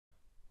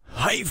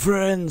Hi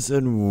friends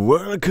and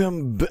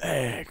welcome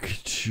back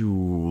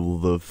to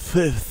the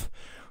 5th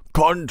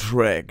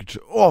contract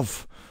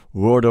of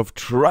World of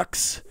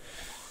Trucks.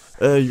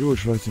 Euro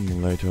Truck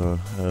Simulator,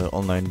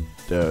 online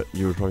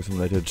Euro Truck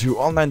Simulator 2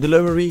 online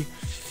delivery.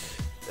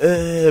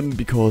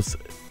 Because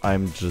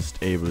I'm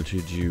just able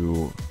to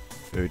do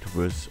it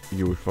with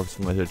Euro Truck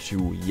Simulator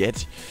 2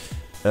 yet.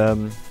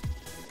 And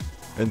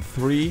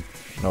 3,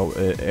 no,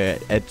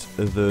 at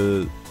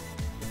the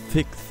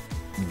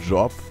 6th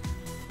job.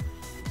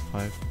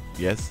 5,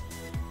 yes.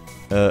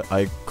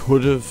 I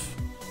could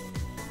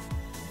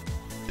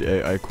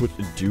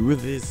do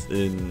this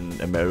in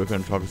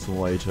American Truck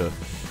Simulator,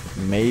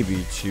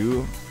 maybe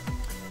too.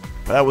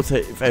 But I would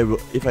say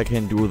if I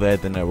can do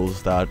that, then I will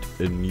start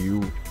a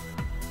new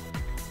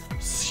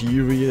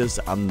series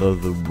under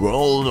the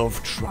World of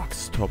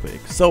Trucks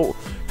topic. So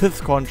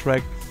 5th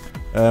contract,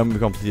 we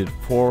completed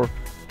 4.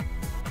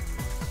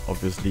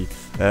 Obviously,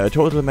 a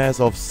total mass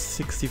of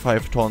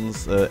 65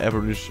 tons,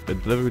 average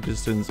delivery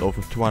distance of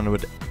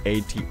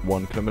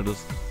 281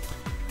 kilometers,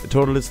 a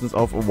total distance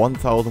of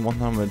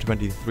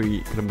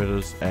 1,123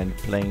 kilometers, and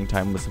playing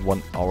time was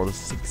 1 hour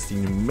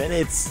 16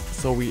 minutes.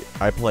 So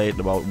I played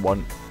about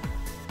 1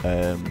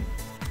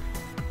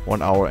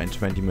 hour and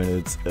 20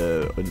 minutes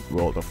in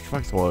World of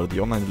Trucks, or the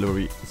online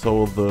delivery.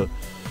 So the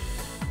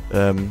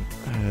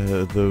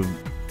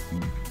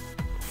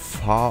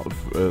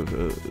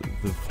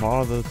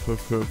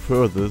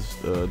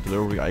furthest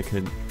delivery I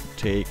can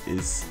take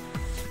is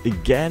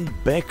again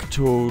back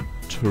to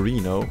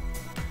Torino.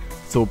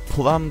 So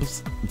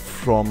Plums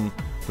from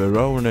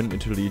Verona in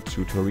Italy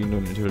to Torino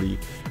in Italy,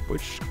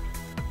 which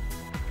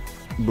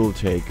will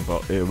take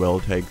about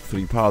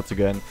 3 parts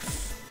again.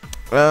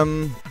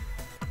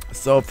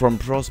 So from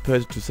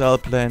Prospect to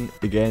Salplan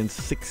again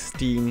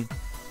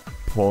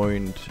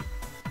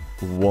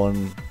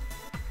 16.1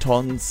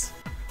 tons.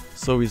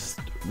 So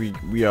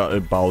we are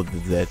about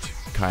that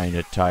kind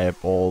of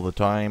type all the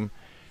time,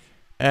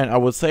 and I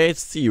would say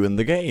see you in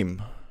the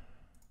game.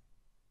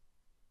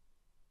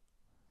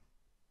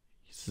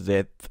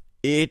 That's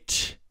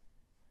it.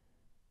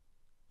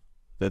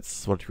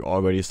 That's what you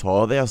already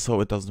saw there,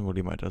 so it doesn't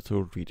really matter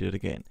to read it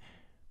again.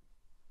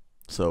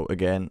 So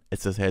again,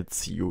 as I said,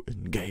 see you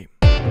in game.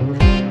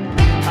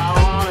 I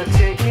wanna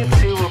take you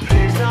to a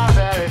place not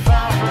very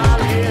far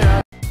from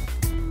here.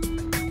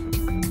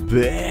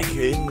 Back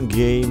in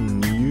game,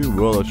 new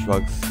World of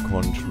Trucks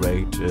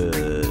contract.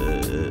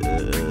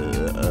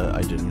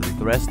 I didn't read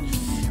the rest.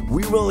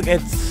 We will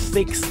get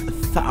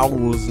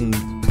 6,000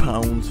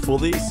 pounds for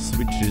this,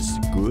 which is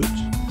good.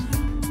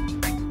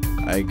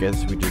 I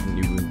guess we didn't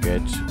even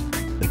get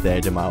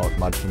that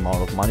much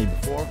amount of money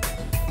before.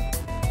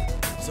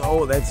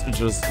 So let's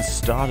just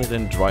start it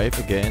and drive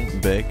again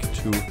back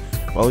to.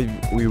 Well,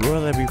 we were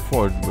there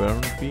before,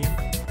 weren't we?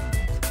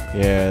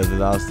 Yeah, the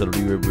last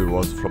delivery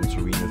was from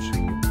Torino to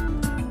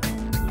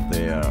there.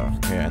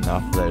 Yeah, and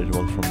after that it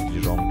was from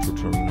Dijon to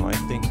Torino, I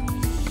think.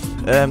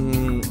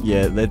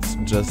 Yeah, let's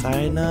just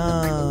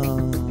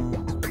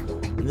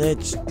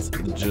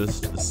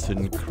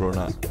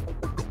synchronize.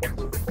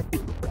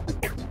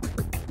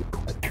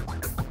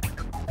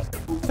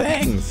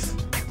 Thanks!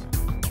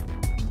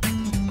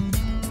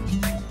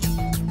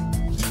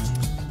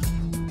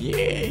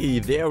 Yay,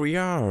 there we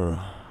are.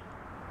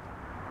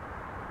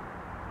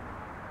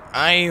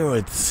 I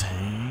would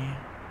say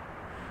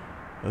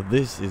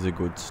this is a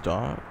good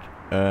start.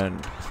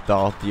 And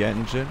start the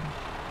engine.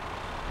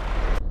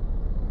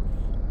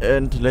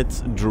 And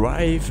let's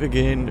drive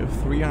again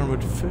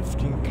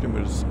 315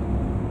 kilometers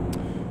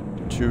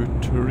to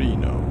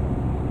Torino.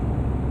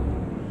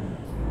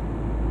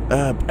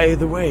 By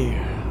the way,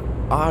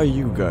 are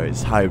you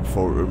guys hyped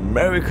for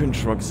American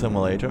Truck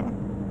Simulator?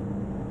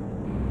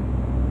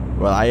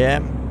 Well, I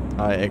am.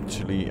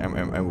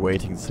 I'm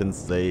waiting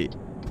since they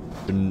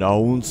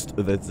announced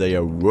that they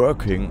are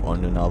working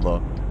on another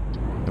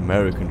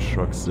American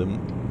Truck Sim.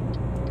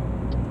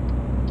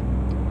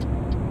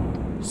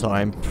 So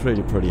I'm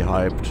pretty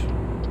hyped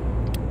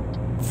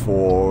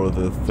for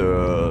the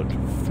 3rd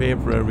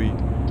February,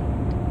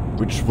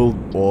 which will,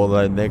 or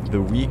like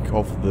the week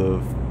of the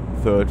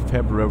 3rd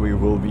February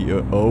will be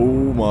a,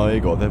 oh my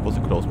god, that was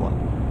a close one,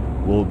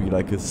 will be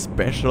like a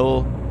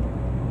special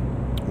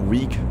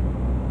week.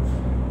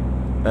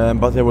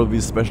 But there will be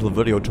a special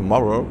video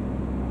tomorrow,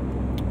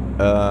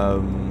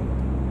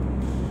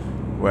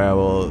 where I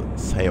will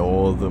say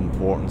all the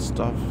important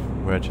stuff,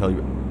 where I tell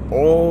you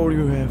all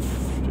you have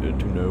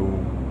to know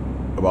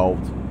about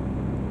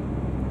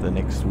the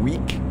next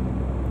week.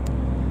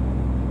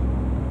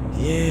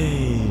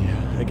 Yay!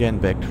 Again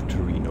back to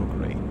Torino,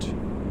 great.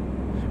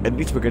 At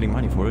least we're getting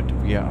money for it.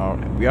 We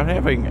are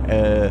having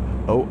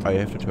oh, I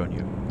have to turn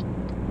here.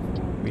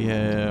 We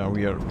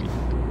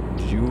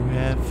do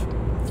have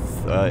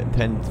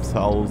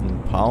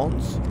 10,000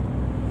 pounds.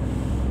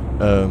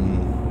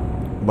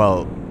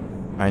 Well,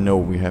 I know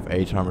we have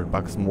 800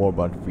 bucks more,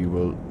 but we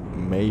will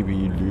maybe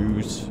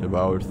lose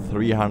about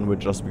 300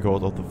 just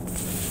because of the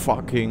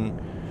fucking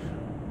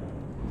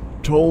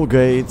toll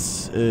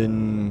gates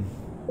in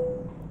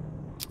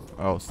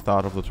oh,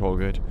 start of the toll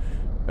gate,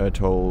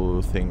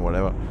 toll thing,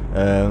 whatever.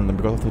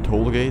 Because of the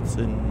toll gates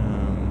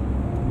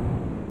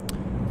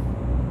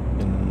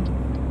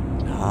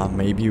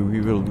maybe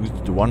we will lose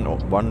the one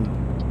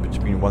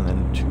between 1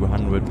 and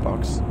 200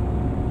 bucks.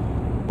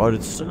 But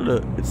it's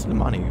still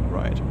money,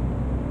 right?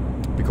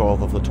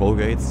 Because of the toll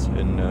gates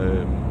in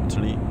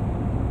Italy.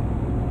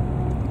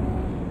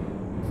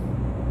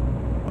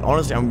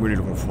 Honestly, I'm really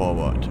looking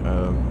forward.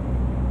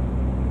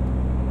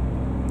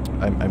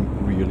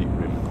 I'm really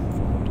looking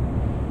forward.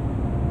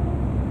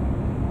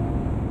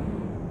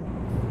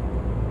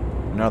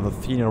 Another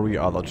scenery,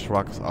 other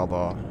trucks,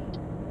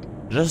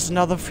 just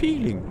another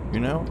feeling, you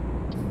know?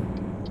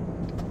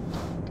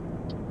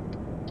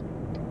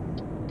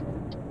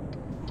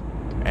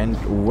 And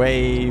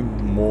way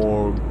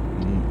more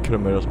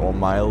kilometers or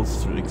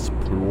miles to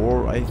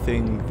explore, I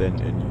think, than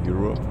in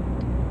Europe.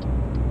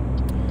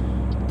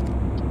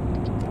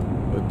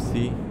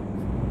 Oopsie.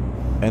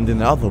 And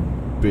another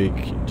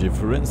big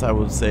difference, I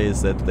would say,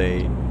 is that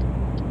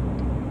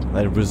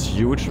with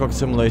Huge Truck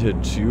Simulator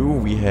 2,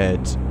 we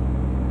had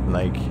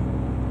like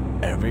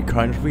every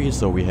country.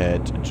 So we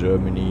had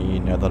Germany,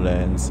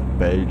 Netherlands,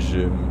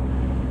 Belgium.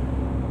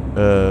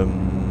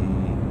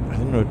 I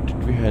don't know,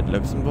 did we had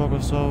Luxembourg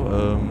or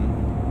so?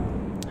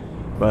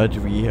 But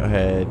we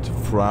had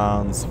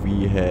France,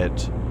 we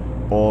had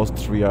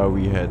Austria,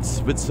 we had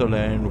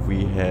Switzerland,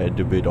 we had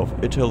a bit of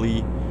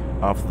Italy.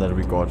 After that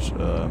we got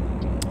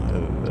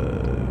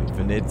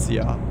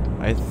Venezia,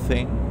 I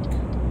think,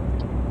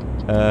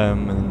 in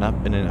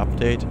an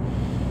update.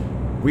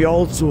 We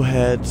also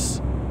had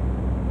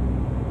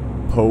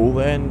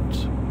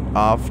Poland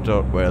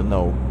after, well,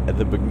 no, at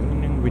the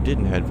beginning we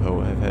didn't have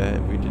Poland.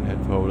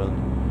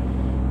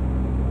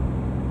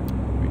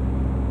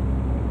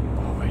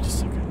 Oh, wait a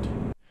second.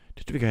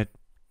 Did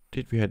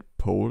we had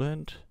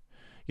Poland?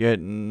 Yeah,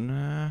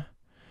 nah.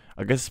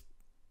 I guess,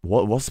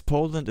 what was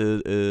Poland?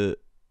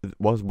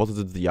 Was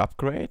it the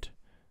upgrade?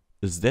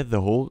 Is that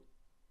the whole?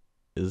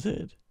 Is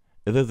it?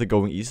 Is it the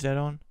Going East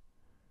add-on?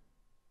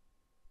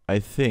 I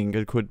think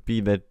it could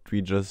be that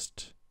we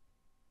just.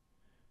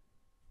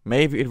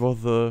 Maybe it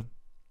was the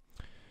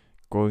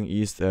Going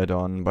East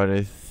add-on, but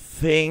I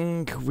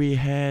think we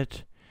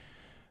had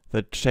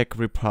the Czech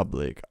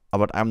Republic.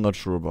 But I'm not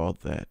sure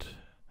about that.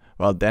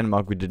 Well,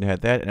 Denmark we didn't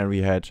have that, and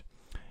we had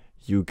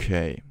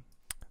UK.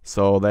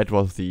 So that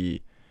was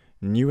the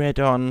new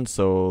add-on.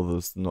 So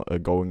this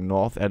Going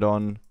North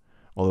add-on,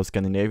 or the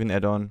Scandinavian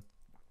add-on,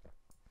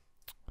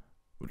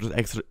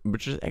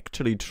 which is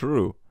actually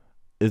true.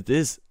 It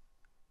is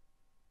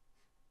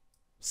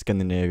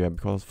Scandinavia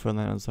because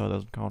Finland and so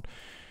doesn't count.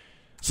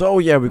 So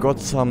yeah, we got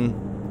some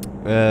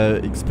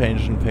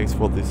expansion packs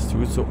for this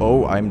too. So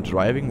oh, I'm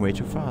driving way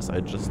too fast. I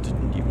just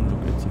didn't even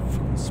look at the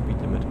fucking speed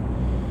limit.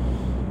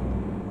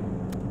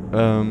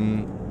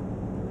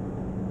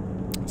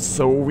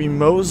 So we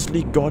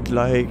mostly got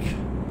like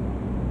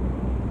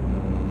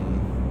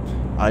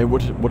I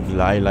would have to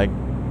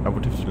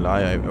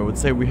lie. I would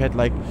say we had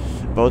like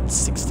about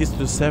 60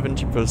 to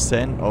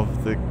 70%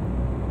 of the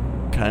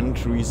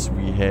countries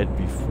we had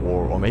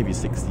before, or maybe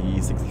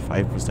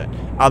 65%.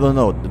 I don't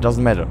know. It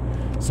doesn't matter.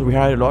 So we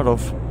had a lot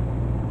of,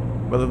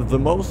 well, the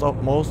most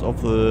of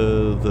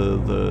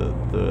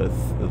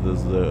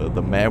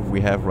the map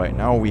we have right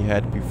now we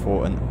had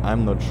before, and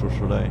I'm not sure.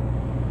 Should I?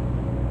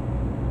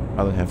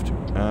 I don't have to.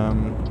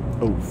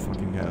 Oh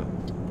fucking hell!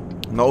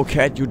 No,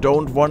 cat, you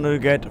don't want to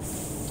get.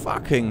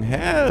 Fucking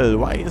hell!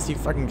 Why is he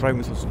fucking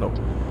driving so slow?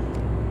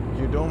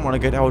 You don't want to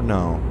get out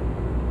now.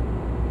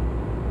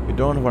 You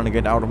don't want to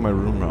get out of my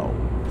room now.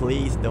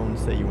 Please don't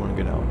say you want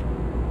to get out.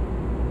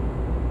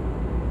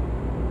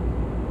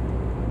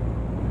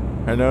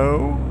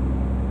 Hello?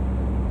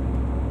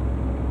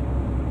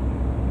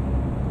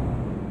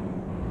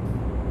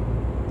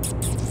 Do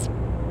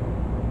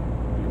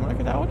you want to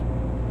get out?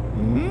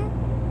 Hmm?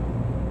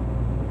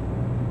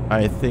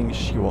 I think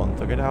she wants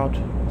to get out,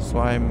 so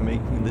I'm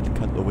making a little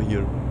cut over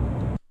here.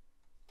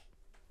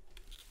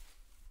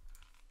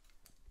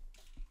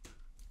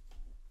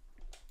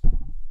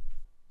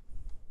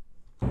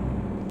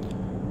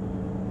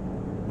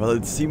 Well,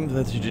 it seems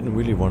that she didn't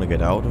really want to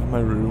get out of my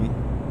room.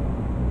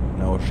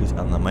 Now she's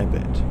under my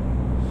bed.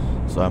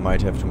 So I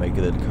might have to make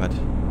a little cut.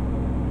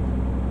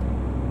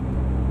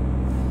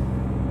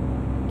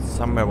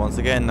 Somewhere once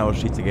again. Now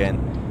she's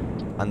again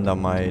under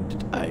my...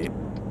 Did I?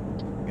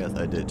 Yes,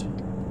 I did.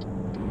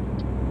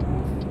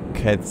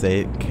 Cat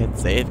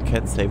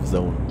safe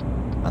zone.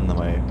 Under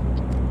my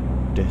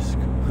desk.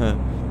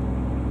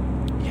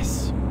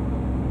 Yes.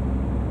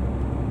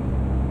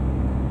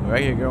 Where are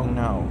you going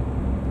now?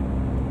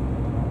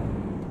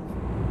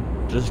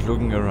 Just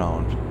looking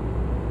around.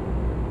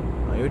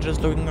 Are you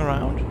just looking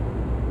around?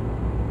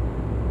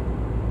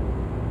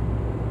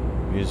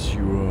 Yes,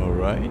 you are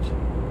right.